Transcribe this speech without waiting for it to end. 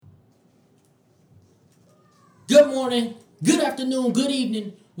Good morning, good afternoon, good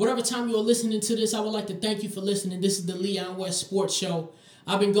evening. Whatever time you are listening to this, I would like to thank you for listening. This is the LaVar and West Sports Show.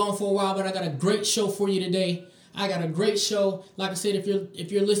 I've been gone for a while, but I got a great show for you today. I got a great show. Like I said, if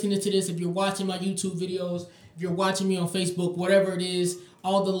you're listening to this, if you're watching my YouTube videos, if you're watching me on Facebook, whatever it is,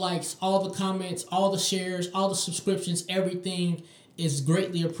 all the likes, all the comments, all the shares, all the subscriptions, everything is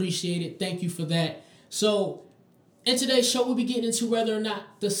greatly appreciated. Thank you for that. So, in today's show, we'll be getting into whether or not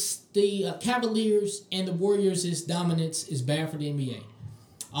the Cavaliers and the Warriors' dominance is bad for the NBA.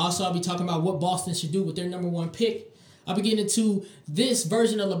 Also, I'll be talking about what Boston should do with their number one pick. I'll be getting into this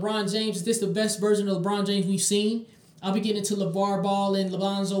version of LeBron James. Is this the best version of LeBron James we've seen? I'll be getting into LaVar Ball and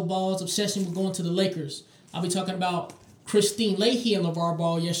Lonzo Ball's obsession with going to the Lakers. I'll be talking about Kristine, Leahy, and LaVar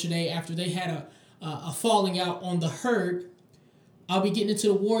Ball yesterday after they had a falling out on the herd. I'll be getting into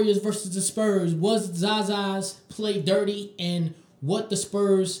the Warriors versus the Spurs. Was Zaza's play dirty and what the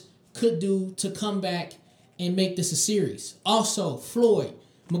Spurs could do to come back and make this a series. Also, Floyd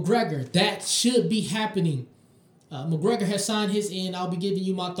McGregor, that should be happening. McGregor has signed his end. I'll be giving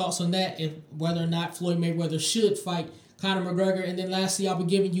you my thoughts on that and whether or not Floyd Mayweather should fight Connor McGregor. And then lastly, I'll be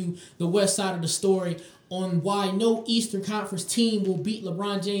giving you the west side of the story on why no Eastern Conference team will beat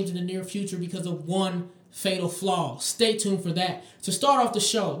LeBron James in the near future because of one fatal flaw. Stay tuned for that. To start off the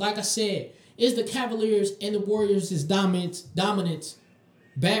show, like I said, is the Cavaliers and the Warriors' dominance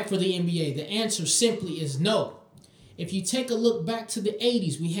bad for the NBA? The answer simply is no. If you take a look back to the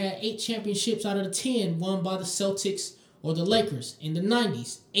 80s, we had 8 championships out of the 10 won by the Celtics or the Lakers. In the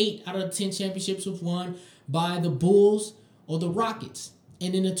 90s, 8 out of the 10 championships was won by the Bulls or the Rockets.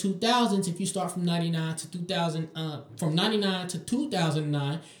 And in the 2000s, if you start from 99 to 2000, from 99 to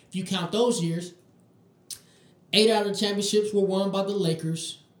 2009, if you count those years, 8 out of the championships were won by the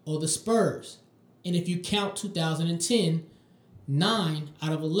Lakers or the Spurs. And if you count 2010, 9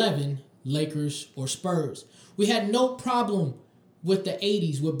 out of 11, Lakers or Spurs. We had no problem with the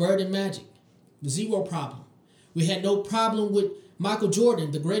 80s with Bird and Magic. Zero problem. We had no problem with Michael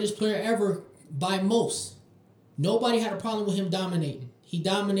Jordan, the greatest player ever by most. Nobody had a problem with him dominating. He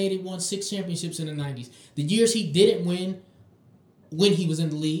dominated, won 6 championships in the 90s. The years he didn't win, when he was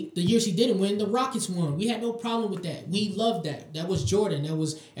in the league, the years he didn't win, the Rockets won. We had no problem with that. We loved that. That was Jordan. That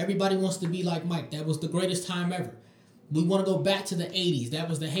was everybody wants to be like Mike. That was the greatest time ever. We want to go back to the 80s. That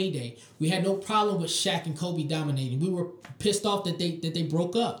was the heyday. We had no problem with Shaq and Kobe dominating. We were pissed off that they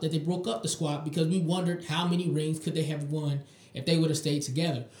broke up the squad because we wondered how many rings could they have won if they would have stayed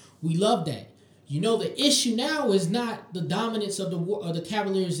together. We loved that. You know, the issue now is not the dominance of the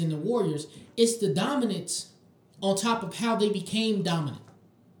Cavaliers and the Warriors. It's the dominance on top of how they became dominant.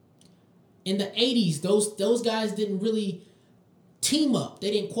 In the 80s, those guys didn't really team up.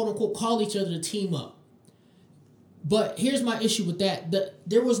 They didn't, quote-unquote, call each other to team up. But here's my issue with that.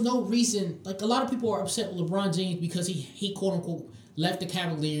 There was no reason, like a lot of people are upset with LeBron James because he quote-unquote, left the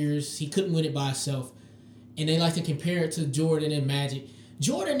Cavaliers. He couldn't win it by himself. And they like to compare it to Jordan and Magic.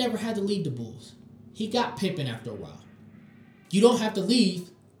 Jordan never had to leave the Bulls. He got Pippen after a while. You don't have to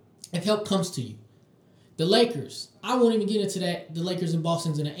leave if help comes to you. The Lakers, I won't even get into that, the Lakers and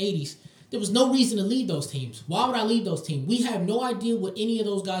Boston's in the 80s. There was no reason to leave those teams. Why would I leave those teams? We have no idea what any of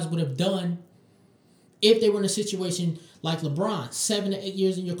those guys would have done if they were in a situation like LeBron, 7 to 8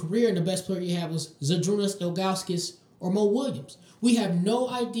 years in your career, and the best player you had was Zydrunas Ilgauskas or Mo Williams. We have no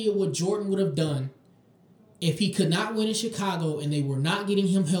idea what Jordan would have done if he could not win in Chicago and they were not getting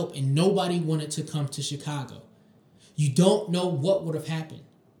him help and nobody wanted to come to Chicago. You don't know what would have happened.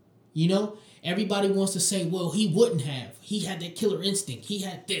 You know, everybody wants to say, well, he wouldn't have. He had that killer instinct. He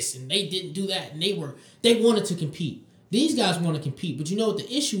had this and they didn't do that and they wanted to compete. These guys want to compete, but you know what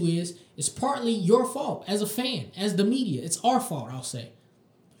the issue is? It's partly your fault as a fan, as the media. It's our fault, I'll say.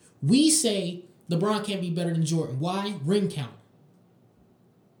 We say LeBron can't be better than Jordan. Why? Ring count.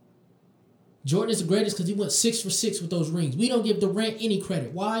 Jordan is the greatest because he went 6 for 6 with those rings. We don't give Durant any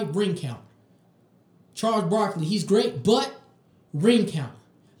credit. Why? Ring count. Charles Barkley, he's great, but ring count.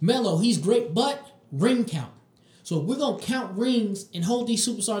 Melo, he's great, but ring count. So if we're going to count rings and hold these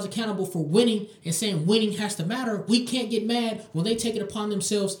superstars accountable for winning and saying winning has to matter, we can't get mad when they take it upon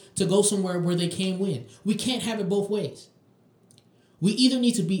themselves to go somewhere where they can win. We can't have it both ways. We either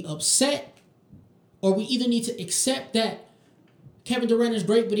need to be upset or we either need to accept that Kevin Durant is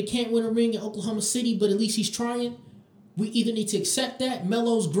great, but he can't win a ring in Oklahoma City, but at least he's trying. We either need to accept that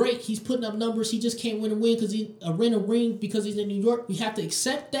Melo's great, he's putting up numbers, he just can't win a ring because he's in New York. We have to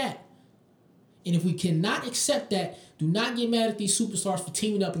accept that. And if we cannot accept that, do not get mad at these superstars for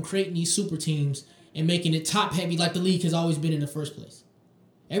teaming up and creating these super teams and making it top heavy like the league has always been in the first place.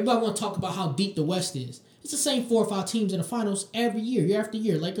 Everybody want to talk about how deep the West is. It's the same 4 or 5 teams in the finals every year after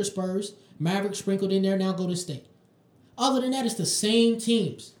year. Lakers, Spurs, Mavericks sprinkled in there, now Golden State. Other than that, it's the same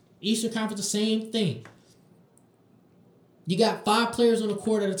teams. Eastern Conference, the same thing. You got 5 players on the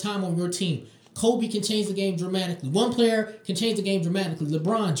court at a time on your team. Kobe can change the game dramatically. One player can change the game dramatically.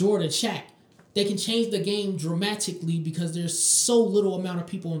 LeBron, Jordan, Shaq. They can change the game dramatically because there's so little amount of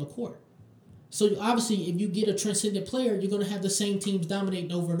people on the court. So obviously, if you get a transcendent player, you're going to have the same teams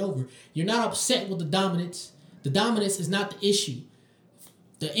dominating over and over. You're not upset with the dominance. The dominance is not the issue.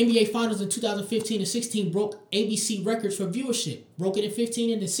 The NBA Finals in 2015 and 16 broke ABC records for viewership. Broke it in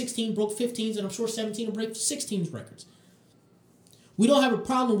 15 and then 16 broke 15s, and I'm sure 17 will break 16's records. We don't have a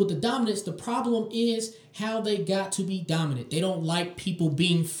problem with the dominance. The problem is how they got to be dominant. They don't like people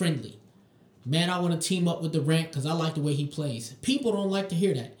being friendly. Man, I want to team up with Durant because I like the way he plays. People don't like to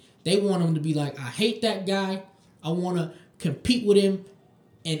hear that. They want him to be like, I hate that guy. I want to compete with him,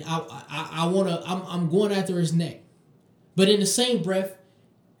 and I'm going after his neck. But in the same breath,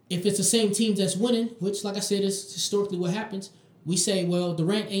 if it's the same team that's winning, which, like I said, is historically what happens, we say, well,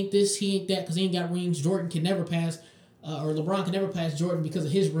 Durant ain't this, he ain't that because he ain't got rings. Jordan can never pass, or LeBron can never pass Jordan because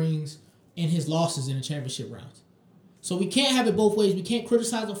of his rings and his losses in the championship rounds. So we can't have it both ways. We can't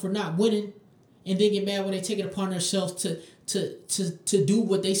criticize them for not winning and then get mad when they take it upon themselves to do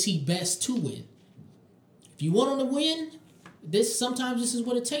what they see best to win. If you want them to win, sometimes this is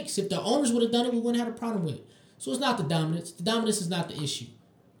what it takes. If the owners would have done it, we wouldn't have a problem with it. So it's not the dominance. The dominance is not the issue.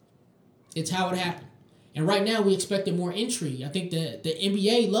 It's how it happened. And right now we expected more intrigue. I think the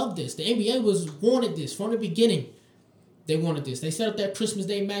NBA loved this. The NBA wanted this from the beginning. They wanted this. They set up that Christmas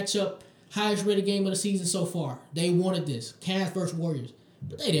Day matchup, highest rated game of the season so far. They wanted this. Cavs versus Warriors.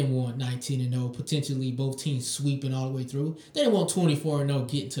 But they didn't want 19-0, potentially both teams sweeping all the way through. They didn't want 24-0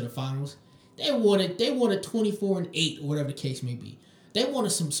 getting to the finals. They wanted 24-8 or whatever the case may be. They wanted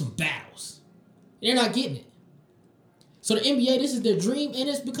some battles. They're not getting it. So the NBA, this is their dream, and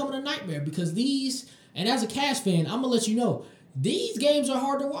it's becoming a nightmare because and as a Cavs fan, I'm going to let you know, these games are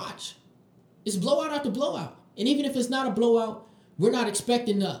hard to watch. It's blowout after blowout. And even if it's not a blowout, we're not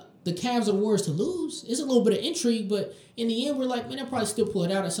expecting the Cavs or the Warriors to lose. It's a little bit of intrigue, but in the end, we're like, man, they'll probably still pull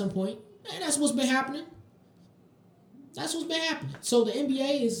it out at some point. And that's what's been happening. So the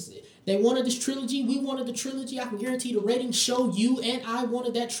NBA they wanted this trilogy. We wanted the trilogy. I can guarantee the ratings show you and I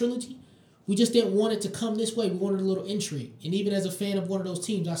wanted that trilogy. We just didn't want it to come this way. We wanted a little intrigue. And even as a fan of one of those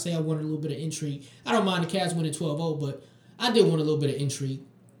teams, I say I wanted a little bit of intrigue. I don't mind the Cavs winning 12-0, but I did want a little bit of intrigue.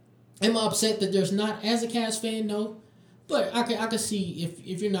 Am I upset that there's not, as a Cavs fan? No. But I can see,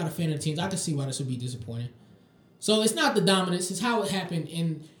 if you're not a fan of the teams, I can see why this would be disappointing. So it's not the dominance, it's how it happened,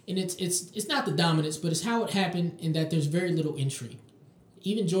 and it's not the dominance, but it's how it happened in that there's very little intrigue.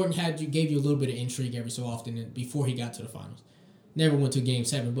 Even Jordan gave you a little bit of intrigue every so often before he got to the finals. Never went to Game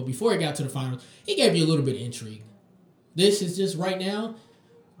 7, but before he got to the finals, he gave you a little bit of intrigue. This is just right now,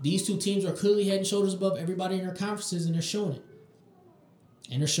 these two teams are clearly head and shoulders above everybody in their conferences, and they're showing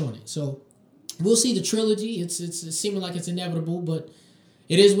it. So we'll see the trilogy. It's seeming like it's inevitable, but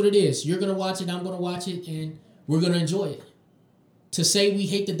it is what it is. You're going to watch it, I'm going to watch it, and we're going to enjoy it. To say we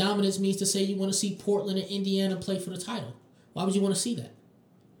hate the dominance means to say you want to see Portland and Indiana play for the title. Why would you want to see that?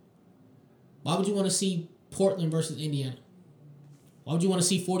 Why would you want to see Portland versus Indiana? Why would you want to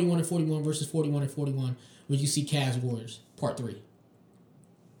see 41-41 versus 41-41 when you see Cavs Warriors, Part 3?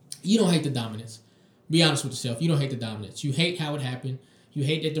 You don't hate the dominance. Be honest with yourself. You don't hate the dominance. You hate how it happened. You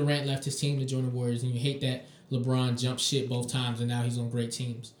hate that Durant left his team to join the Warriors, and you hate that LeBron jumped ship both times and now he's on great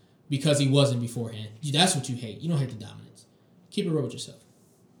teams because he wasn't beforehand. That's what you hate. You don't hate the dominance. Keep it real with yourself.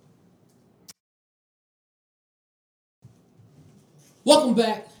 Welcome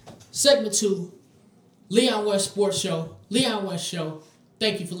back. Segment 2. Leon West Sports Show. Leon West Show.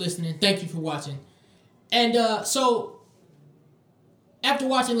 Thank you for listening. Thank you for watching. And so, after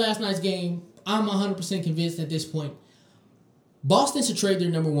watching last night's game, I'm 100% convinced at this point, Boston should trade their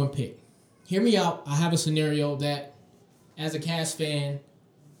number 1 pick. Hear me out. I have a scenario that, as a Cavs fan,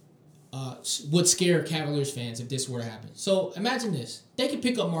 would scare Cavaliers fans if this were to happen. So, imagine this. They could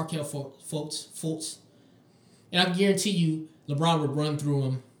pick up Markelle Fultz, and I guarantee you, LeBron would run through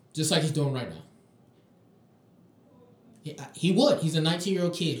him just like he's doing right now. He would. He's a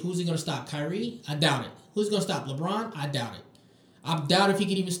 19-year-old kid. Who's he going to stop? Kyrie? I doubt it. Who's going to stop? LeBron? I doubt it. I doubt if he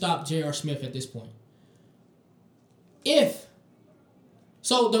could even stop J.R. Smith at this point.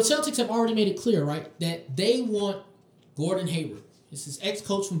 So the Celtics have already made it clear, right, that they want Gordon Hayward. This is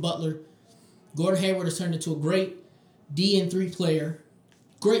ex-coach from Butler. Gordon Hayward has turned into a great D&3 player,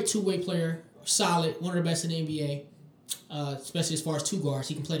 great two-way player, solid, one of the best in the NBA, especially as far as two guards.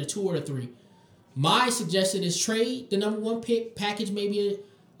 He can play the 2 or the 3. My suggestion is trade the number 1 pick, package maybe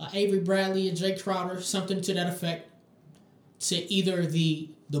Avery Bradley and Jay Crowder, something to that effect, to either the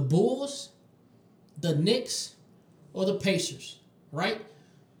Bulls, the Knicks, or the Pacers, right?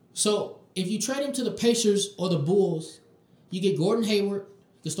 So if you trade him to the Pacers or the Bulls, you get Gordon Hayward,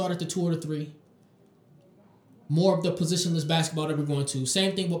 you can start at the 2 or the 3. More of the positionless basketball that we're going to.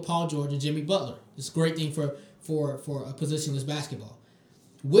 Same thing with Paul George and Jimmy Butler. It's a great thing for a positionless basketball.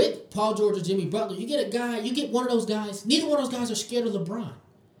 With Paul George or Jimmy Butler, you get one of those guys. Neither one of those guys are scared of LeBron.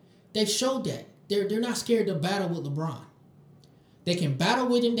 They've showed that. They're not scared to battle with LeBron. They can battle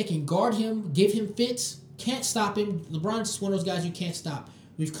with him. They can guard him, give him fits. Can't stop him. LeBron's just one of those guys you can't stop.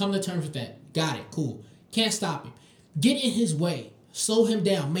 We've come to terms with that. Got it. Cool. Can't stop him. Get in his way. Slow him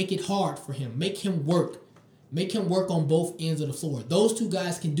down. Make it hard for him. Make him work. Make him work on both ends of the floor. Those two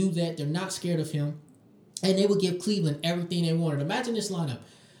guys can do that. They're not scared of him. And they would give Cleveland everything they wanted. Imagine this lineup.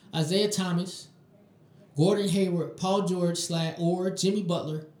 Isaiah Thomas, Gordon Hayward, Paul George, or Jimmy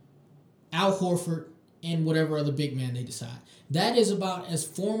Butler, Al Horford, and whatever other big man they decide. That is about as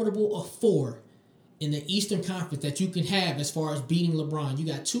formidable a 4 in the Eastern Conference that you can have as far as beating LeBron. You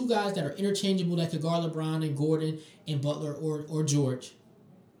got 2 guys that are interchangeable that could guard LeBron and Gordon and Butler or George.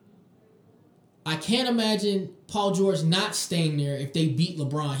 I can't imagine Paul George not staying there if they beat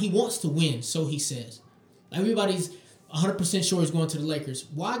LeBron. He wants to win, so he says. Everybody's 100% sure he's going to the Lakers.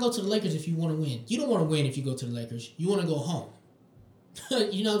 Why go to the Lakers if you want to win? You don't want to win if you go to the Lakers. You want to go home.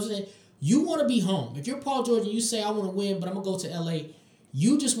 You know what I'm saying? You want to be home. If you're Paul George and you say, I want to win, but I'm going to go to L.A.,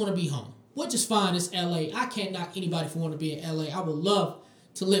 you just want to be home. Which is fine. It's L.A. I can't knock anybody for wanting to be in L.A. I would love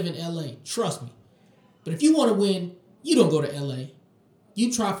to live in L.A. Trust me. But if you want to win, you don't go to L.A.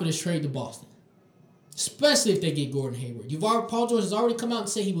 You try for this trade to Boston. Especially if they get Gordon Hayward. Paul George has already come out and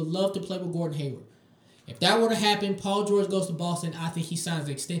said he would love to play with Gordon Hayward. If that were to happen, Paul George goes to Boston, I think he signs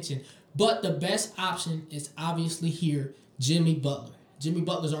the extension. But the best option is obviously here, Jimmy Butler. Jimmy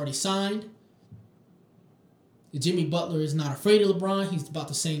Butler's already signed. Jimmy Butler is not afraid of LeBron. He's about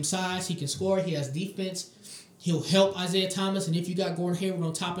the same size. He can score. He has defense. He'll help Isaiah Thomas. And if you got Gordon Hayward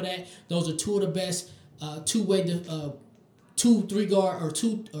on top of that, those are 2 of the best two-way 2-3 guard or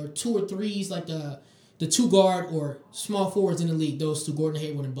 2 or 3s like the 2 guard or small forwards in the league. Those 2, Gordon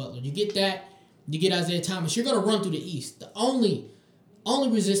Hayward and Butler. You get that. You get Isaiah Thomas. You're going to run through the East. The only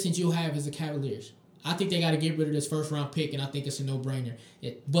resistance you'll have is the Cavaliers. I think they got to get rid of this first-round pick, and I think it's a no-brainer.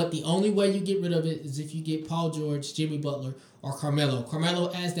 But the only way you get rid of it is if you get Paul George, Jimmy Butler, or Carmelo.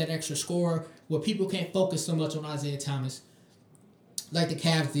 Carmelo adds that extra scorer where people can't focus so much on Isaiah Thomas like the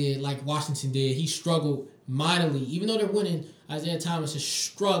Cavs did, like Washington did. He struggled mightily. Even though they're winning, Isaiah Thomas is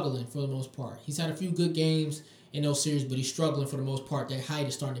struggling for the most part. He's had a few good games in those series, but he's struggling for the most part. Their height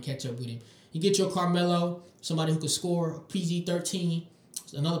is starting to catch up with him. You get your Carmelo, somebody who could score, PG-13,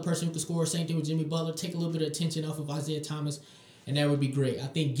 another person who could score. Same thing with Jimmy Butler. Take a little bit of attention off of Isaiah Thomas, and that would be great. I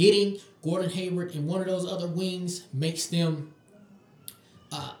think getting Gordon Hayward and one of those other wings makes them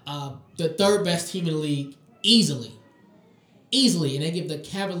the 3rd best team in the league easily. And they give the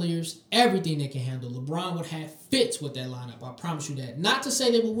Cavaliers everything they can handle. LeBron would have fits with that lineup. I promise you that. Not to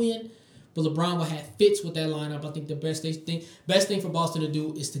say they will win, but LeBron will have fits with that lineup. I think the best thing for Boston to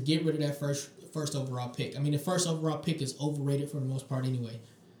do is to get rid of that first overall pick. I mean, the first overall pick is overrated for the most part anyway.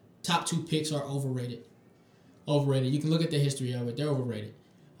 Top 2 picks are overrated. You can look at the history of it. They're overrated.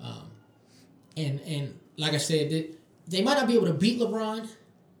 And like I said, they might not be able to beat LeBron.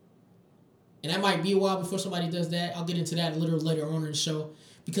 And that might be a while before somebody does that. I'll get into that a little later on in the show.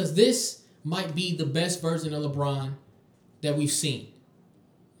 Because this might be the best version of LeBron that we've seen.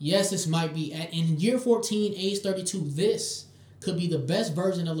 Yes, this might be. In year 14, age 32, this could be the best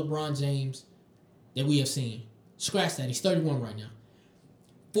version of LeBron James that we have seen. Scratch that. He's 31 right now.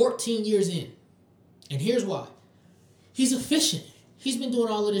 14 years in. And here's why. He's efficient. He's been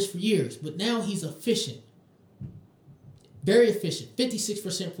doing all of this for years, but now he's efficient. Very efficient.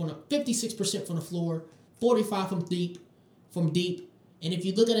 56% from the floor, 45 from deep. And if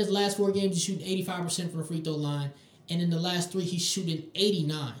you look at his last 4 games, he's shooting 85% from the free throw line. And in the last 3, he's shooting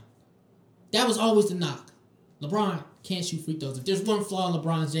 89. That was always the knock. LeBron can't shoot free throws. If there's one flaw in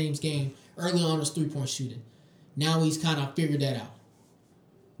LeBron James' game, early on was 3-point shooting. Now he's kind of figured that out.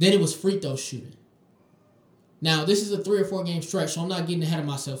 Then it was free throw shooting. Now, this is a 3 or 4 game stretch, so I'm not getting ahead of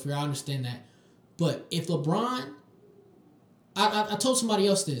myself here. I understand that. But if LeBron... I told somebody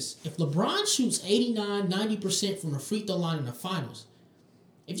else this. If LeBron shoots 89, 90% from the free throw line in the finals,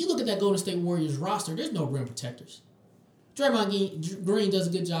 if you look at that Golden State Warriors roster, there's no rim protectors. Draymond Green does a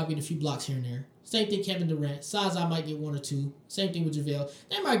good job getting a few blocks here and there. Same thing Kevin Durant. Zaza might get 1 or 2. Same thing with JaVale.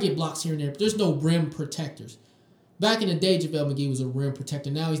 They might get blocks here and there, but there's no rim protectors. Back in the day, JaVale McGee was a rim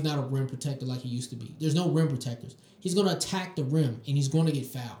protector. Now he's not a rim protector like he used to be. There's no rim protectors. He's going to attack the rim, and he's going to get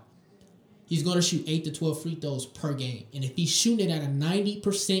fouled. He's going to shoot 8 to 12 free throws per game. And if he's shooting it at a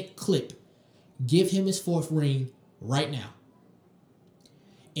 90% clip, give him his 4th ring right now.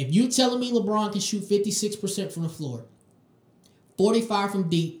 If you're telling me LeBron can shoot 56% from the floor, 45 from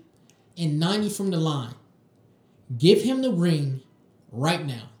deep, and 90 from the line, give him the ring right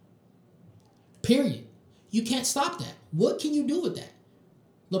now. Period. You can't stop that. What can you do with that?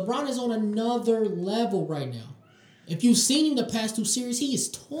 LeBron is on another level right now. If you've seen him the past 2 series, he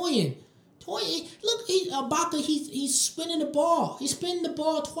is toying. Look, Ibaka, he's spinning the ball. He's spinning the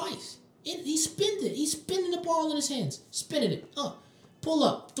ball twice. He spins it. He's spinning the ball in his hands. Spinning it. Pull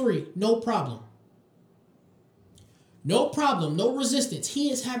up. 3. No problem. No problem. No resistance. He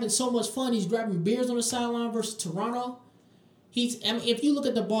is having so much fun. He's grabbing beers on the sideline versus Toronto. If you look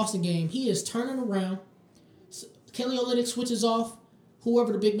at the Boston game, he is turning around. Kelly Olynyk switches off.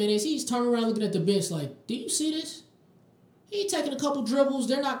 Whoever the big man is, he's turning around looking at the bench like, do you see this? He's taking a couple dribbles.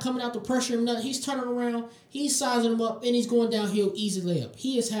 They're not coming out to pressure him. He's turning around. He's sizing him up, and he's going downhill, easy layup.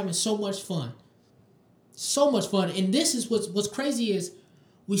 He is having so much fun. So much fun. And this is what's crazy is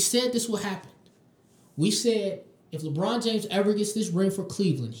we said this would happen. We said if LeBron James ever gets this ring for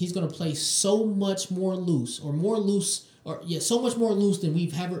Cleveland, he's going to play so much more loose so much more loose than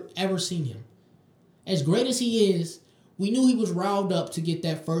we've ever seen him. As great as he is, we knew he was riled up to get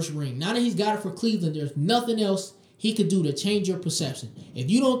that first ring. Now that he's got it for Cleveland, there's nothing else he could do to change your perception. If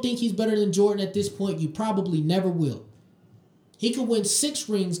you don't think he's better than Jordan at this point, you probably never will. He could win 6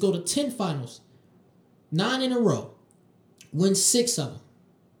 rings, go to 10 finals, 9 in a row, win 6 of them.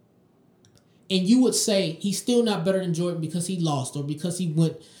 And you would say he's still not better than Jordan because he lost or because he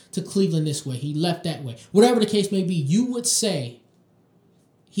went to Cleveland this way, he left that way. Whatever the case may be, you would say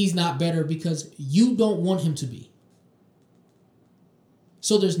he's not better because you don't want him to be.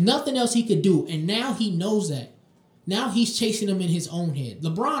 So there's nothing else he could do, and now he knows that. Now he's chasing him in his own head.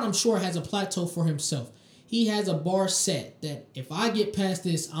 LeBron, I'm sure, has a plateau for himself. He has a bar set that if I get past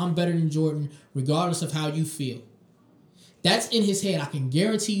this, I'm better than Jordan, regardless of how you feel. That's in his head. I can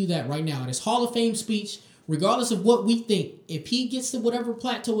guarantee you that right now. In his Hall of Fame speech, regardless of what we think, if he gets to whatever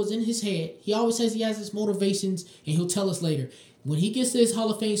plateau is in his head, he always says he has his motivations, and he'll tell us later. When he gets to his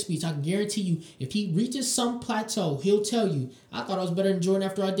Hall of Fame speech, I can guarantee you, if he reaches some plateau, he'll tell you, I thought I was better than Jordan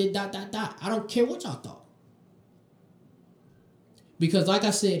after I did ... I don't care what y'all thought. Because like I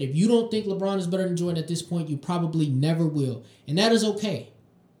said, if you don't think LeBron is better than Jordan at this point, you probably never will. And that is okay.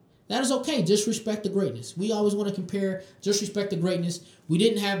 That is okay. Just respect the greatness. We always want to compare, just respect the greatness. We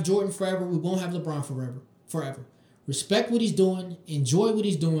didn't have Jordan forever. We won't have LeBron forever. Respect what he's doing. Enjoy what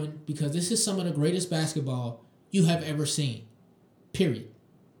he's doing, because this is some of the greatest basketball you have ever seen. Period.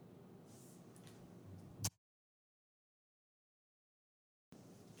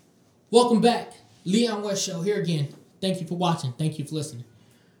 Welcome back. Leon West Show here again. Thank you for watching. Thank you for listening.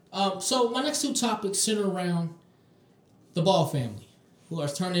 So my next 2 topics center around the Ball family, who are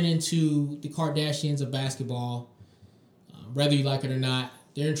turning into the Kardashians of basketball. Whether you like it or not,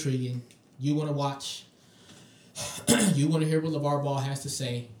 they're intriguing. You want to watch. You want to hear what LaVar Ball has to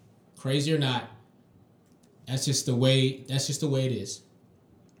say. Crazy or not, that's just the way it is.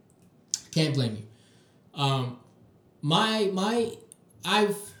 Can't blame you.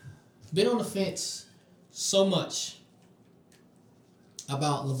 I've been on the fence so much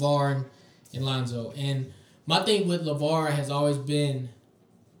about LaVar and Lonzo. And my thing with LaVar has always been,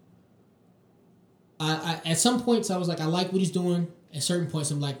 I at some points I was like, I like what he's doing. At certain points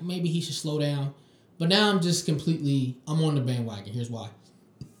I'm like, maybe he should slow down. But now I'm on the bandwagon. Here's why.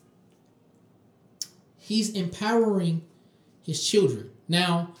 He's empowering his children.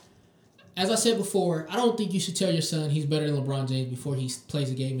 Now, as I said before, I don't think you should tell your son he's better than LeBron James before he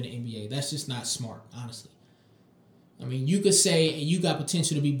plays a game in the NBA. That's just not smart, honestly. I mean, you could say, and you got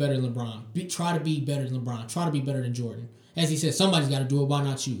potential to be better than LeBron. Try to be better than LeBron. Try to be better than Jordan. As he said, somebody's got to do it. Why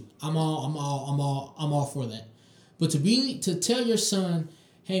not you? I'm all for that. But to tell your son,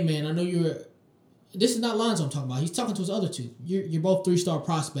 hey man, I know this is not Lonzo I'm talking about. He's talking to his other 2. You're both 3-star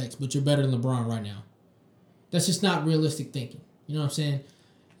prospects, but you're better than LeBron right now. That's just not realistic thinking. You know what I'm saying?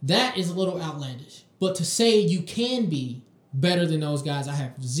 That is a little outlandish. But to say you can be better than those guys, I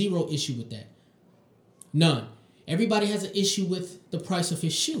have 0 issue with that. None. Everybody has an issue with the price of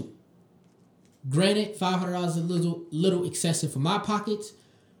his shoe. Granted, $500 is a little excessive for my pockets,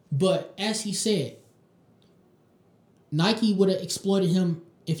 but as he said, Nike would have exploited him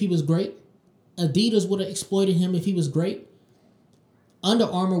if he was great. Adidas would have exploited him if he was great. Under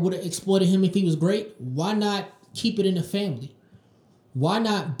Armour would have exploited him if he was great. Why not keep it in the family? Why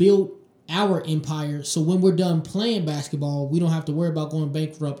not build our empire. So when we're done playing basketball, we don't have to worry about going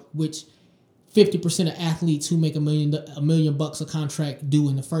bankrupt, which 50% of athletes who make $1 million bucks a contract do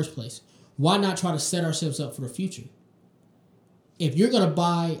in the first place. Why not try to set ourselves up for the future? If you're going to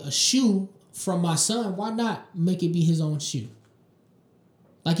buy a shoe from my son, why not make it be his own shoe?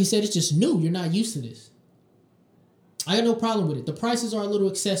 Like he said, it's just new. You're not used to this. I got no problem with it. The prices are a little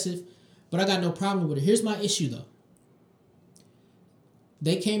excessive, but I got no problem with it. Here's my issue, though.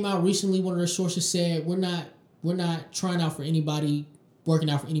 They came out recently, one of their sources said, we're not trying out for anybody, working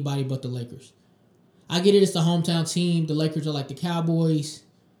out for anybody but the Lakers. I get it, it's the hometown team. The Lakers are like the Cowboys.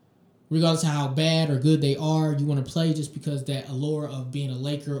 Regardless of how bad or good they are, you want to play just because that allure of being a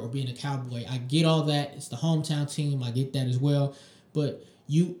Laker or being a Cowboy. I get all that. It's the hometown team. I get that as well. But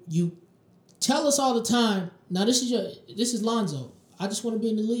you tell us all the time, now this is Lonzo. I just want to be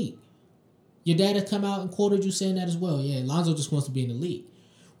in the league. Your dad has come out and quoted you saying that as well. Yeah, Lonzo just wants to be in the league.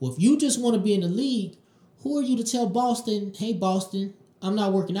 Well, if you just want to be in the league, who are you to tell Boston, hey, Boston, I'm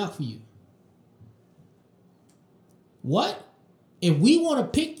not working out for you? What? If we want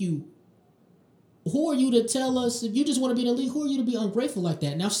to pick you, who are you to tell us, if you just want to be in the league, who are you to be ungrateful like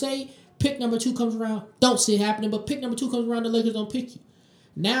that? Now, say pick number 2 comes around. Don't see it happening, but pick number 2 comes around, the Lakers don't pick you.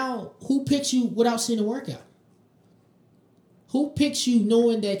 Now, who picks you without seeing a workout? Who picks you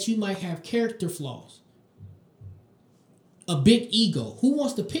knowing that you might have character flaws? A big ego. Who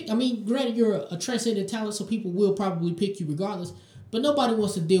wants to pick? I mean, granted, you're a transcendent talent, so people will probably pick you regardless. But nobody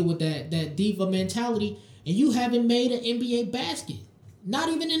wants to deal with that diva mentality. And you haven't made an NBA basket. Not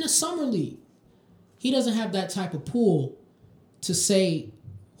even in a summer league. He doesn't have that type of pull to say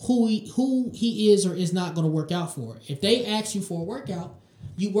who he is or is not going to work out for. If they ask you for a workout,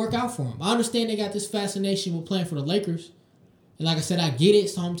 you work out for them. I understand they got this fascination with playing for the Lakers. And like I said, I get it.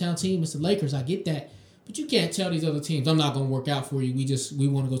 It's the hometown team. It's the Lakers. I get that. But you can't tell these other teams, I'm not going to work out for you. We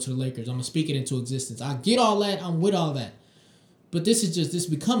want to go to the Lakers. I'm going to speak it into existence. I get all that. I'm with all that. But this is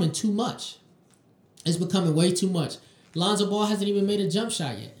becoming too much. It's becoming way too much. Lonzo Ball hasn't even made a jump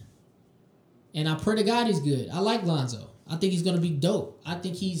shot yet. And I pray to God he's good. I like Lonzo. I think he's going to be dope. I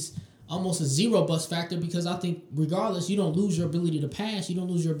think he's almost a zero bust factor because I think regardless, you don't lose your ability to pass. You don't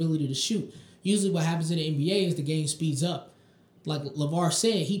lose your ability to shoot. Usually what happens in the NBA is the game speeds up. Like LaVar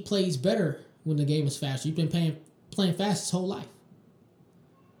said, he plays better when the game is faster. You've been playing fast his whole life.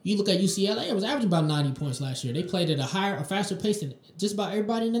 You look at UCLA, it was averaging about 90 points last year. They played at a faster pace than just about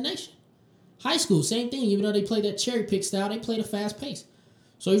everybody in the nation. High school, same thing. Even though they play that cherry pick style, they played a fast pace.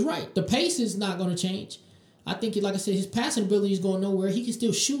 So he's right. The pace is not going to change. I think, like I said, his passing ability is going nowhere. He can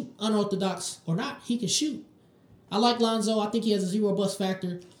still shoot, unorthodox or not. He can shoot. I like Lonzo. I think he has a zero bust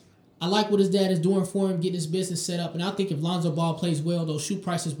factor. I like what his dad is doing for him, getting his business set up. And I think if Lonzo Ball plays well, those shoe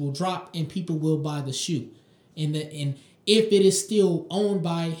prices will drop and people will buy the shoe. And if it is still owned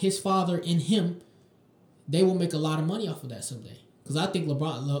by his father and him, they will make a lot of money off of that someday. Because I think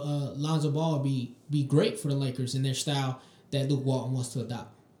Lonzo Ball would be great for the Lakers in their style that Luke Walton wants to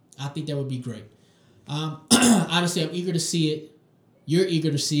adopt. I think that would be great. Honestly, I'm eager to see it. You're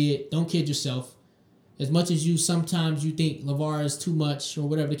eager to see it. Don't kid yourself. As much as sometimes you think LaVar is too much or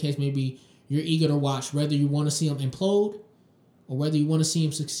whatever the case may be, you're eager to watch. Whether you want to see him implode or whether you want to see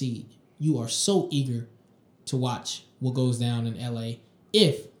him succeed, you are so eager to watch what goes down in LA.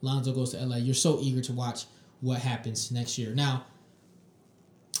 If Lonzo goes to LA, you're so eager to watch what happens next year. Now,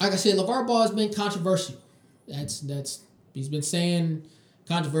 like I said, LaVar Ball has been controversial. He's been saying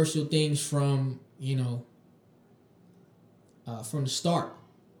controversial things from the start,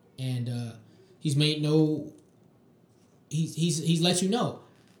 and he's made he's let you know,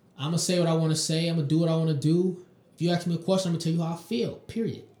 I'm gonna say what I want to say. I'm gonna do what I want to do. If you ask me a question, I'm gonna tell you how I feel.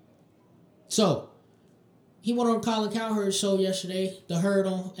 Period. So he went on Colin Cowherd's show yesterday, The Herd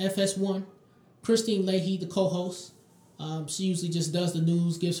on FS1. Kristine Leahy, the co-host. She usually just does the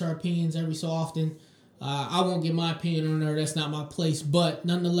news, gives her opinions every so often. I won't give my opinion on her. That's not my place. But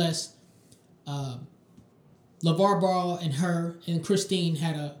nonetheless, LaVar Ball and her and Kristine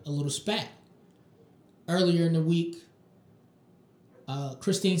had a little spat. Earlier in the week,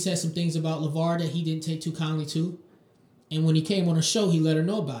 Kristine said some things about LaVar that he didn't take too kindly to. And when he came on the show, he let her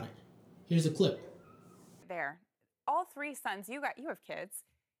know about it. Here's a clip. There. All 3 sons, you have kids.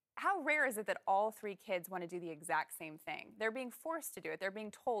 How rare is it that all 3 kids want to do the exact same thing? They're being forced to do it. They're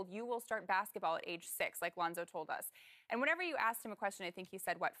being told, you will start basketball at age 6, like Lonzo told us. And whenever you asked him a question, I think he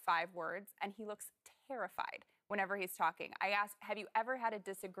said, 5 words? And he looks terrified whenever he's talking. I asked, have you ever had a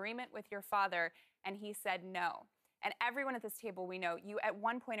disagreement with your father? And he said no. And everyone at this table, we know you at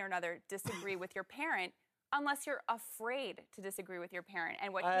one point or another disagree with your parent unless you're afraid to disagree with your parent.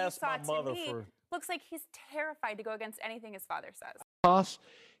 And what he saw to me looks like he's terrified to go against anything his father says.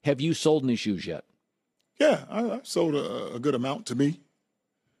 Have you sold any shoes yet? Yeah, I sold a good amount to me.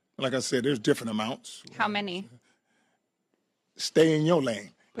 Like I said, there's different amounts. How many? Stay in your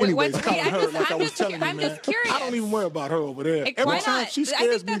lane. Wait, Anyways, what's- calling wait, her like I was just- telling you, I'm man. just curious. I don't even worry about her over there. Like, Every why time not? she I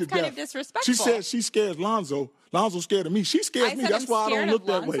scares think me to that's kind death. of disrespectful. She says she scares Lonzo. Lonzo's scared of me. She scares I me. said That's I'm why I scared don't look of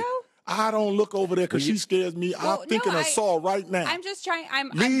that way. Lonzo? I don't look over there because she scares me. Well, I'm thinking no, of Saul right now. I'm just trying.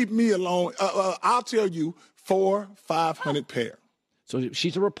 Leave me alone. I'll tell you, 400-500 pair. So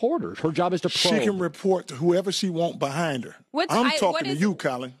she's a reporter. Her job is to probe. She can report to whoever she wants behind her. I'm talking to you,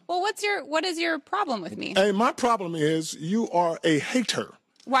 Colin. Well, what is your problem with me? Hey, my problem is you are a hater.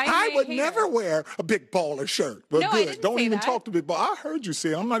 Why am I a would hater? never wear a big baller shirt. But No, I good. didn't Don't say even that. talk to big baller. I heard you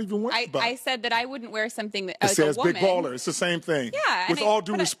say it. I'm not even worried about I it. said that I wouldn't wear something that It as says a woman. big baller. It's the same thing. Yeah, With and all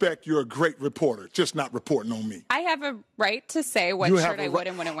due respect, you're a great reporter, just not reporting on me. I have a right to say what You shirt have a I would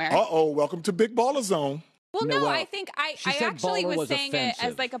and wouldn't wear. Welcome to Big Baller Zone. Well, No, no, well, I think I she said actually baller was was saying it offensive.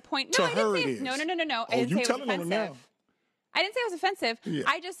 as like a point. To No, I didn't her say it is. no. I Oh, didn't you say it was telling on her now. offensive. I didn't say it was offensive. Yeah.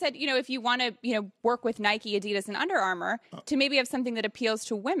 I just said, if you want to, work with Nike, Adidas, and Under Armour to maybe have something that appeals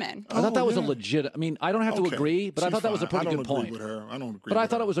to women. I thought that was a yeah. legit. I mean, I don't have to Okay. agree, but I She's thought that was a fine. pretty good I don't point. agree with her. I don't agree But I with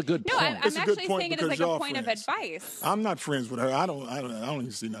thought her. it was a good No, point. I'm It's a good actually point saying it as because like a y'all point of friends. advice. I'm not friends with her. I don't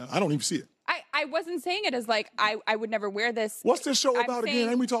even see that. I don't even see it. I wasn't saying it as like I would never wear this. What's this show I'm about saying- again?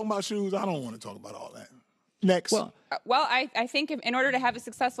 Ain't we talking about shoes? I don't want to talk about all that. Next. Well, Well, I think in order to have a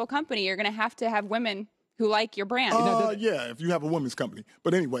successful company, you're going to have women who like your brand. yeah, if you have a women's company.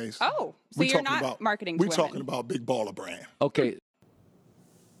 But anyways. Oh, so we you're talking not marketing to We're women. talking about Big Baller brand. okay.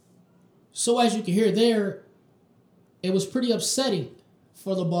 So as you can hear there, it was pretty upsetting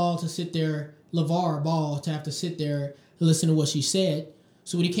for LaVar Ball to have to sit there and listen to what she said.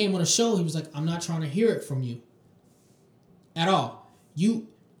 So when he came on the show, he was like, I'm not trying to hear it from you at all. You,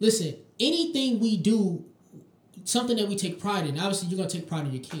 listen, anything we do, something that we take pride in, obviously you're going to take pride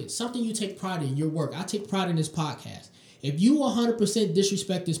in your kids. Something you take pride in, your work. I take pride in this podcast. If you 100%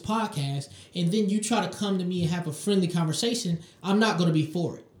 disrespect this podcast and then you try to come to me and have a friendly conversation, I'm not going to be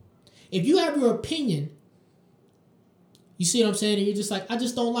for it. If you have your opinion, you see what I'm saying? And you're just like, I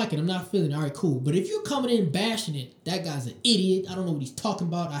just don't like it. I'm not feeling it. All right, cool. But if you're coming in bashing it, that guy's an idiot. I don't know what he's talking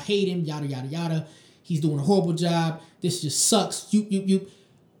about. I hate him, yada, yada, yada. He's doing a horrible job. This just sucks. You.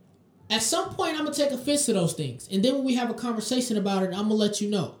 At some point, I'm going to take offense to those things. And then when we have a conversation about it, I'm going to let you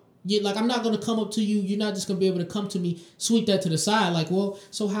know. I'm not going to come up to you. You're not just going to be able to come to me, sweep that to the side. Like, well,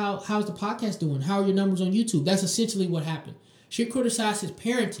 so how's the podcast doing? How are your numbers on YouTube? That's essentially what happened. She criticized his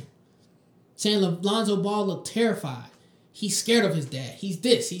parenting, saying Lonzo Ball looked terrified. He's scared of his dad. He's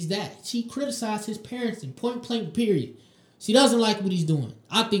this, he's that. She criticized his parenting, point blank, period. She doesn't like what he's doing.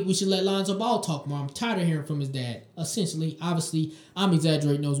 I think we should let Lonzo Ball talk more. I'm tired of hearing from his dad. Essentially, obviously, I'm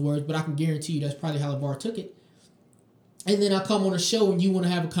exaggerating those words, but I can guarantee you that's probably how LaVar took it. And then I come on a show and you want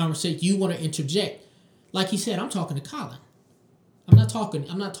to have a conversation. You want to interject. Like he said, I'm talking to Colin. I'm not talking to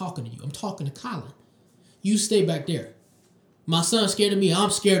you. I'm talking to Colin. You stay back there. My son's scared of me.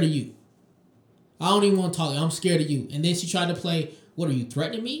 I'm scared of you. I don't even want to talk. I'm scared of you. And then she tried to play, what are you,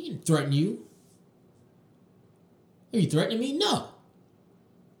 threatening me? I didn't threaten you. Are you threatening me? No.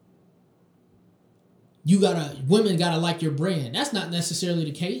 Women gotta like your brand. That's not necessarily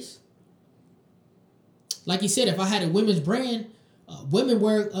the case. Like you said, if I had a women's brand, women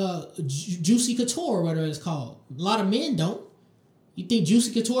wear Juicy Couture, whatever it's called. A lot of men don't. You think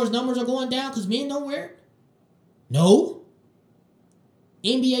Juicy Couture's numbers are going down because men don't wear it? No.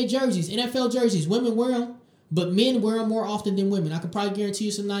 NBA jerseys, NFL jerseys, women wear them, but men wear them more often than women. I can probably guarantee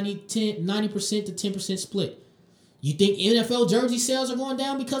you some 90% to 10% split. You think NFL jersey sales are going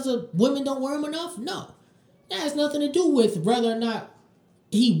down because of women don't wear them enough? No. That has nothing to do with whether or not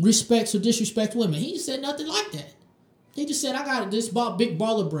he respects or disrespects women. He said nothing like that. He just said, I got this big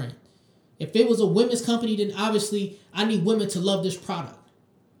baller brand. If it was a women's company, then obviously I need women to love this product.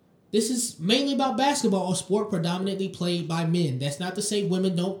 This is mainly about basketball, a sport predominantly played by men. That's not to say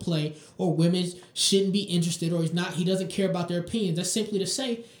women don't play or women shouldn't be interested or he doesn't care about their opinions. That's simply to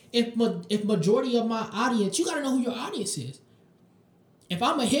say, if majority of my audience, you got to know who your audience is. If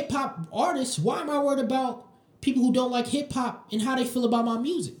I'm a hip-hop artist, why am I worried about people who don't like hip-hop and how they feel about my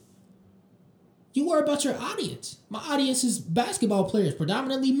music? You worry about your audience. My audience is basketball players,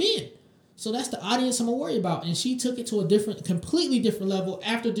 predominantly men. So that's the audience I'm going to worry about. And she took it to a completely different level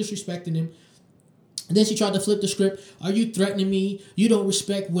after disrespecting him. And then she tried to flip the script. Are you threatening me? You don't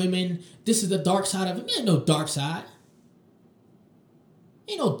respect women. This is the dark side of it. Ain't no dark side.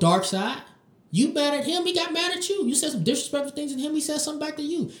 Ain't no dark side. You mad at him, he got mad at you. You said some disrespectful things to him, he said something back to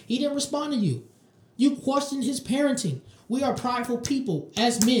you. He didn't respond to you. You questioned his parenting. We are prideful people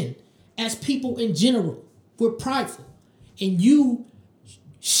as men, as people in general. We're prideful. And you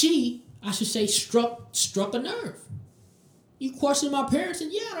she, I should say, struck a nerve. You question my parents,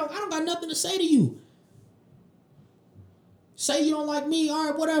 and I don't got nothing to say to you. Say you don't like me, all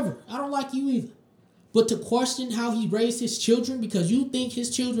right, whatever. I don't like you either. But to question how he raised his children because you think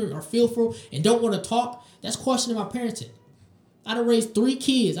his children are fearful and don't want to talk, that's questioning my parenting. I done raised 3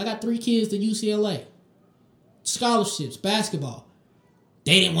 kids. I got 3 kids to UCLA. Scholarships, basketball.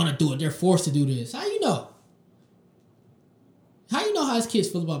 They didn't want to do it. They're forced to do this. How you know? How you know how his kids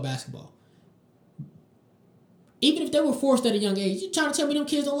feel about basketball? Even if they were forced at a young age, you trying to tell me them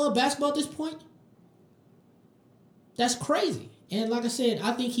kids don't love basketball at this point? That's crazy. And like I said,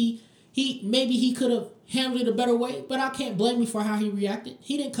 I think he maybe he could have handled it a better way, but I can't blame him for how he reacted.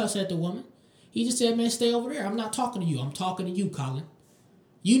 He didn't cuss at the woman. He just said, man, stay over there. I'm not talking to you. I'm talking to you, Colin.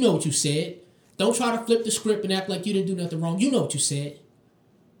 You know what you said. Don't try to flip the script and act like you didn't do nothing wrong. You know what you said.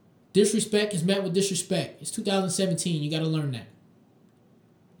 Disrespect is met with disrespect. It's 2017. You got to learn that.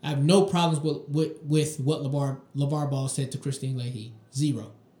 I have no problems with what LaVar Ball said to Kristine Leahy.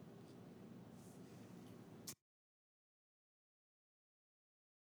 0.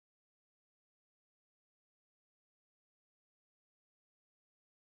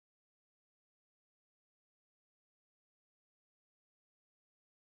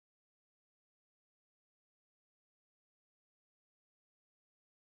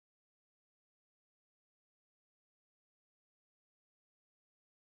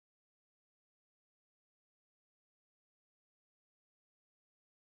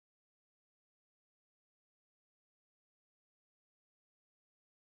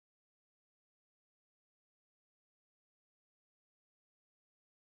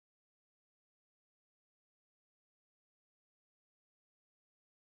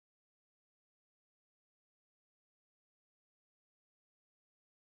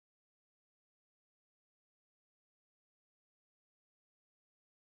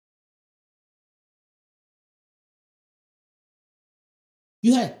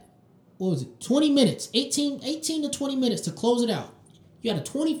 You had, 20 minutes, 18 to 20 minutes to close it out. You had a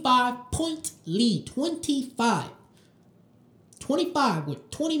 25-point lead, 25 with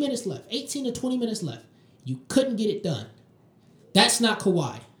 20 minutes left, 18 to 20 minutes left. You couldn't get it done. That's not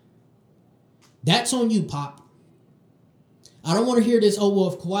Kawhi. That's on you, Pop. I don't want to hear this, if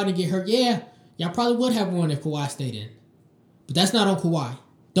Kawhi didn't get hurt, y'all probably would have won if Kawhi stayed in. But that's not on Kawhi.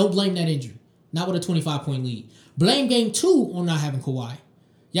 Don't blame that injury. Not with a 25-point lead. Blame game 2 on not having Kawhi.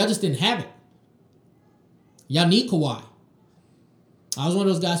 Y'all just didn't have it. Y'all need Kawhi. I was one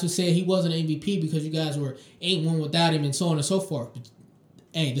of those guys who said he wasn't an MVP because you guys were 8-1 without him and so on and so forth. But,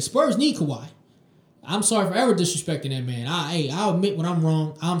 hey, the Spurs need Kawhi. I'm sorry for ever disrespecting that man. I'll admit when I'm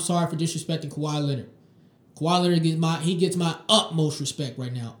wrong. I'm sorry for disrespecting Kawhi Leonard. Kawhi Leonard gets my utmost respect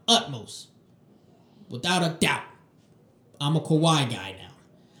right now. Utmost. Without a doubt. I'm a Kawhi guy now.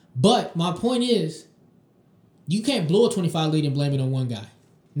 But my point is, you can't blow a 25 lead and blame it on one guy.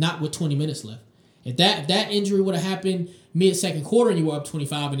 Not with 20 minutes left. If that injury would have happened mid-second quarter and you were up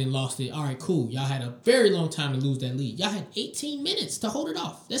 25 and then lost it, all right, cool. Y'all had a very long time to lose that lead. Y'all had 18 minutes to hold it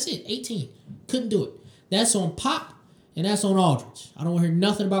off. That's it, 18. Couldn't do it. That's on Pop and that's on Aldridge. I don't want to hear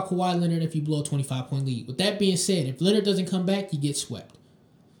nothing about Kawhi Leonard if you blow a 25-point lead. With that being said, if Leonard doesn't come back, you get swept.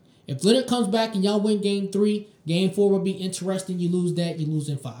 If Leonard comes back and y'all win game 3, game 4 will be interesting. You lose that, you lose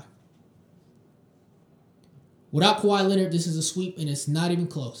in 5. Without Kawhi Leonard, this is a sweep, and it's not even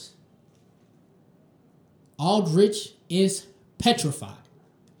close. Aldridge is petrified.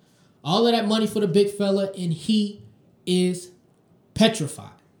 All of that money for the big fella, and he is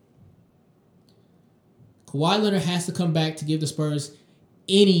petrified. Kawhi Leonard has to come back to give the Spurs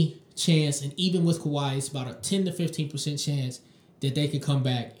any chance, and even with Kawhi, it's about a 10 to 15% chance that they could come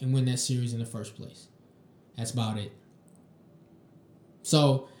back and win that series in the first place. That's about it.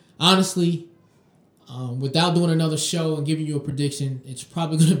 So, honestly, without doing another show and giving you a prediction, it's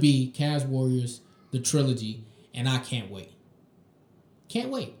probably going to be Cavs Warriors, the trilogy, and I can't wait. Can't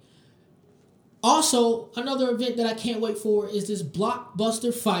wait. Also, another event that I can't wait for is this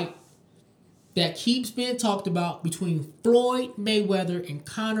blockbuster fight that keeps being talked about between Floyd Mayweather and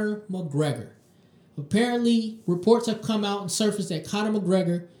Connor McGregor. Apparently, reports have come out and surfaced that Connor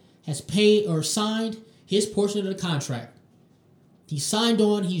McGregor has paid or signed his portion of the contract. He signed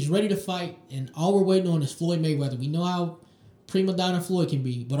on, he's ready to fight, and all we're waiting on is Floyd Mayweather. We know how prima donna Floyd can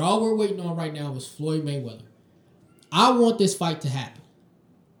be, but all we're waiting on right now is Floyd Mayweather. I want this fight to happen.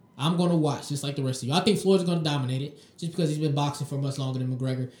 I'm going to watch, just like the rest of you. I think Floyd's going to dominate it, just because he's been boxing for much longer than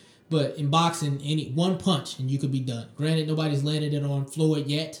McGregor. But in boxing, one punch and you could be done. Granted, nobody's landed it on Floyd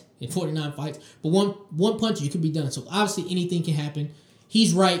yet in 49 fights, but one punch you could be done. So obviously anything can happen.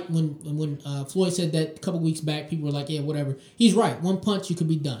 He's right when Floyd said that a couple weeks back. People were like, yeah, whatever. He's right. One punch, you could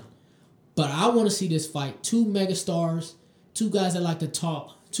be done. But I want to see this fight. Two megastars, two guys that like to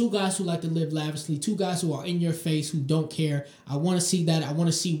talk, two guys who like to live lavishly, two guys who are in your face, who don't care. I want to see that. I want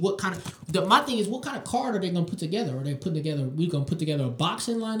to see what kind of... my thing is, what kind of card are they going to put together? Are they putting together... we going to put together a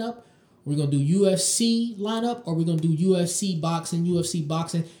boxing lineup? We're going to do UFC lineup? Or we're going to do UFC boxing?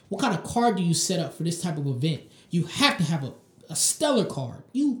 What kind of card do you set up for this type of event? You have to have a stellar card.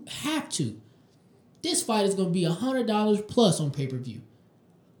 You have to. This fight is going to be $100 plus on pay-per-view.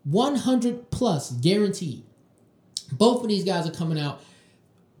 100 plus guaranteed. Both of these guys are coming out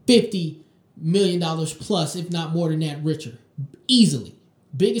 $50 million plus, if not more than that, richer. Easily.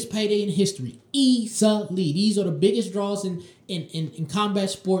 Biggest payday in history. Easily. These are the biggest draws in combat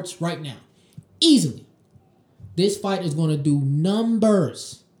sports right now. Easily. This fight is going to do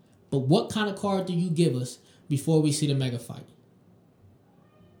numbers. But what kind of card do you give us before we see the mega fight?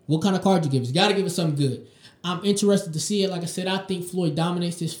 What kind of card you give us? You got to give us something good. I'm interested to see it. Like I said, I think Floyd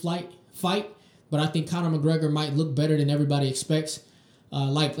dominates this fight, but I think Conor McGregor might look better than everybody expects.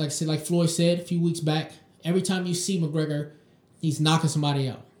 Like Floyd said a few weeks back, every time you see McGregor, he's knocking somebody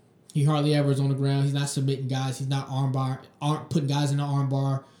out. He hardly ever is on the ground. He's not submitting guys. He's not putting guys in the arm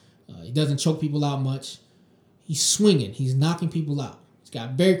bar. He doesn't choke people out much. He's swinging. He's knocking people out. He's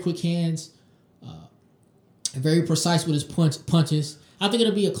got very quick hands, very precise with his punches. I think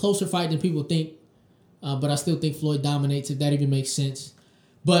it'll be a closer fight than people think, but I still think Floyd dominates, if that even makes sense.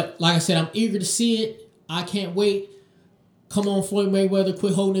 But like I said, I'm eager to see it. I can't wait. Come on, Floyd Mayweather,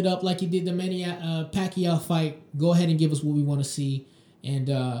 quit holding it up like you did the Pacquiao fight. Go ahead and give us what we want to see, and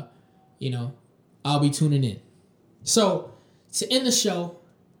I'll be tuning in. So to end the show,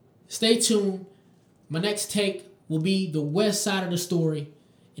 stay tuned. My next take will be the west side of the story,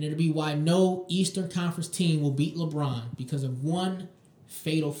 and it'll be why no Eastern Conference team will beat LeBron because of one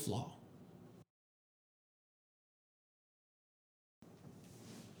fatal flaw.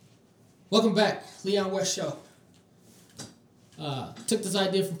 Welcome back, Leon West Show. Took this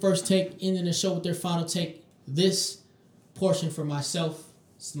idea from First Take, ending the show with their final take. This portion for myself,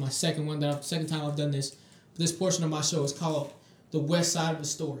 this is my second time I've done this. This portion of my show is called The West Side of the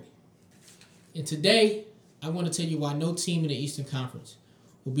Story. And today, I want to tell you why no team in the Eastern Conference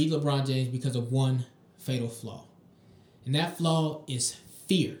will beat LeBron James because of one fatal flaw. And that flaw is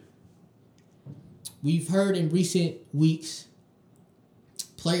fear. We've heard in recent weeks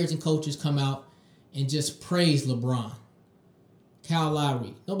players and coaches come out and just praise LeBron. Kyle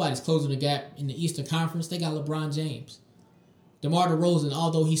Lowry. Nobody's closing the gap in the Eastern Conference. They got LeBron James. DeMar DeRozan,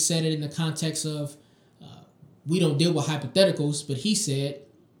 although he said it in the context of we don't deal with hypotheticals, but he said,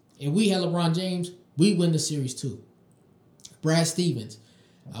 if we had LeBron James, we win the series too. Brad Stevens.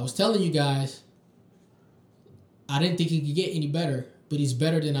 I was telling you guys, I didn't think he could get any better, but he's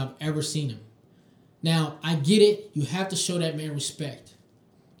better than I've ever seen him. Now, I get it. You have to show that man respect.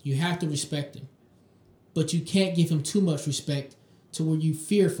 You have to respect him. But you can't give him too much respect to where you're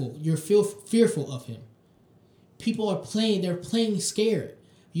fearful of him. People are playing, they're playing scared.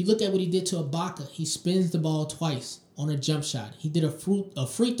 You look at what he did to Ibaka. He spins the ball twice on a jump shot. He did a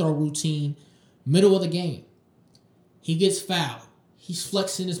free throw routine middle of the game. He gets fouled. He's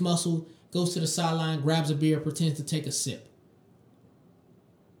flexing his muscle, goes to the sideline, grabs a beer, pretends to take a sip.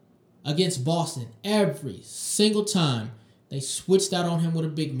 Against Boston, every single time they switched out on him with a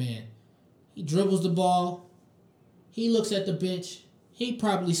big man. He dribbles the ball. He looks at the bench. He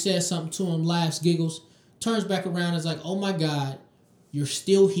probably says something to him, laughs, giggles, turns back around and is like, oh my God, you're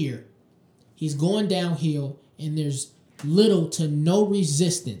still here. He's going downhill and there's little to no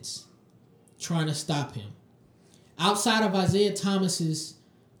resistance trying to stop him. Outside of Isaiah Thomas's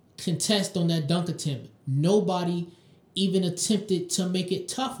contest on that dunk attempt, nobody even attempted to make it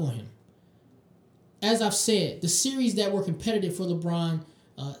tough on him. As I've said, the series that were competitive for LeBron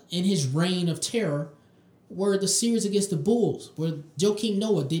in his reign of terror were the series against the Bulls, where Joakim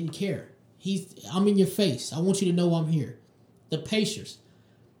Noah didn't care. I'm in your face. I want you to know I'm here. The Pacers,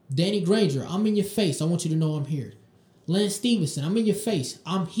 Danny Granger, I'm in your face. I want you to know I'm here. Lance Stevenson, I'm in your face.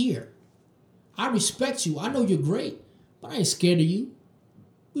 I'm here. I respect you. I know you're great, but I ain't scared of you.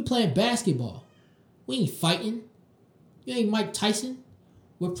 We playing basketball. We ain't fighting. You ain't Mike Tyson.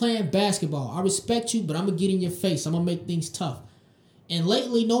 We're playing basketball. I respect you, but I'm going to get in your face. I'm going to make things tough. And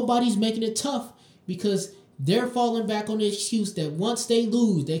lately, nobody's making it tough because they're falling back on the excuse that once they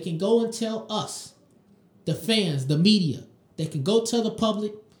lose, they can go and tell us, the fans, the media, they can go tell the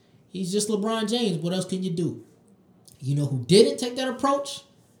public, he's just LeBron James. What else can you do? You know who didn't take that approach?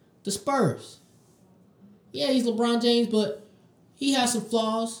 The Spurs. Yeah, he's LeBron James, but he has some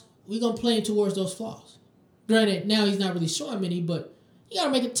flaws. We're going to play him towards those flaws. Granted, now he's not really showing many, but You got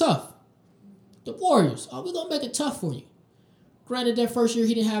to make it tough. The Warriors, we're going to make it tough for you. Granted, that first year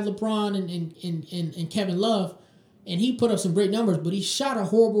he didn't have LeBron and Kevin Love, and he put up some great numbers, but he shot a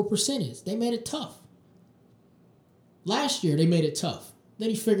horrible percentage. They made it tough. Last year, they made it tough. Then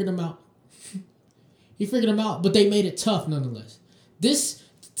he figured them out. But they made it tough nonetheless. This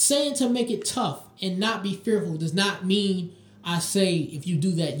saying to make it tough and not be fearful does not mean I say if you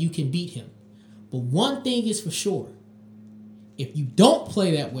do that, you can beat him. But one thing is for sure. If you don't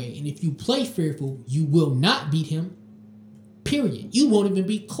play that way, and if you play fearful, you will not beat him. Period. You won't even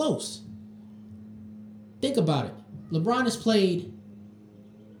be close. Think about it. LeBron has played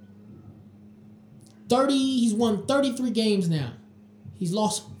 30, he's won 33 games now. He's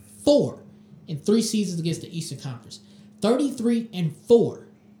lost 4 in 3 seasons against the Eastern Conference. 33-4.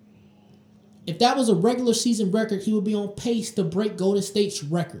 If that was a regular season record, he would be on pace to break Golden State's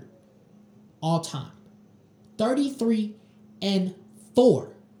record all time. 33-4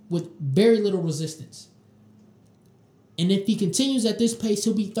 with very little resistance. And if he continues at this pace,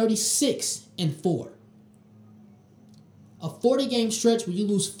 he'll be 36-4. A 40-game stretch where you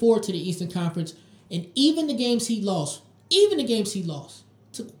lose 4 to the Eastern Conference, and even the games he lost,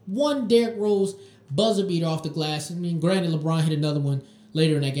 took one Derrick Rose buzzer beater off the glass. I mean, granted, LeBron hit another one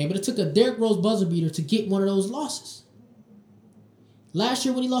later in that game, but it took a Derrick Rose buzzer beater to get one of those losses. Last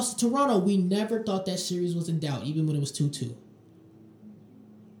year when he lost to Toronto, we never thought that series was in doubt, even when it was 2-2.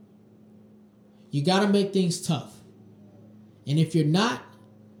 You got to make things tough. And if you're not,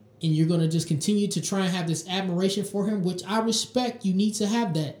 and you're going to just continue to try and have this admiration for him, which I respect, you need to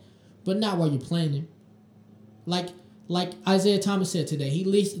have that, but not while you're playing him. Like Isaiah Thomas said today,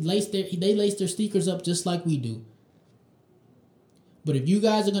 they lace their sneakers up just like we do. But if you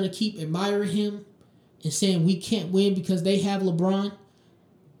guys are going to keep admiring him and saying we can't win because they have LeBron,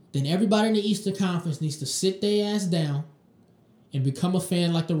 then everybody in the Eastern Conference needs to sit their ass down and become a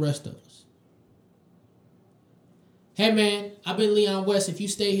fan like the rest of us. Hey man, I've been Leon West. If you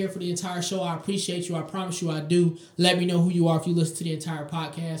stay here for the entire show, I appreciate you. I promise you I do. Let me know who you are if you listen to the entire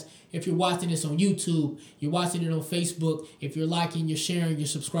podcast. If you're watching this on YouTube, you're watching it on Facebook, if you're liking, you're sharing, you're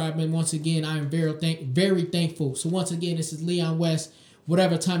subscribing, once again, I am very thankful. So once again, this is Leon West.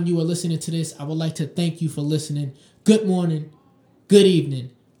 Whatever time you are listening to this, I would like to thank you for listening. Good morning, good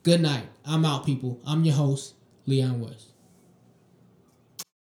evening, good night. I'm out, people. I'm your host, Leon West.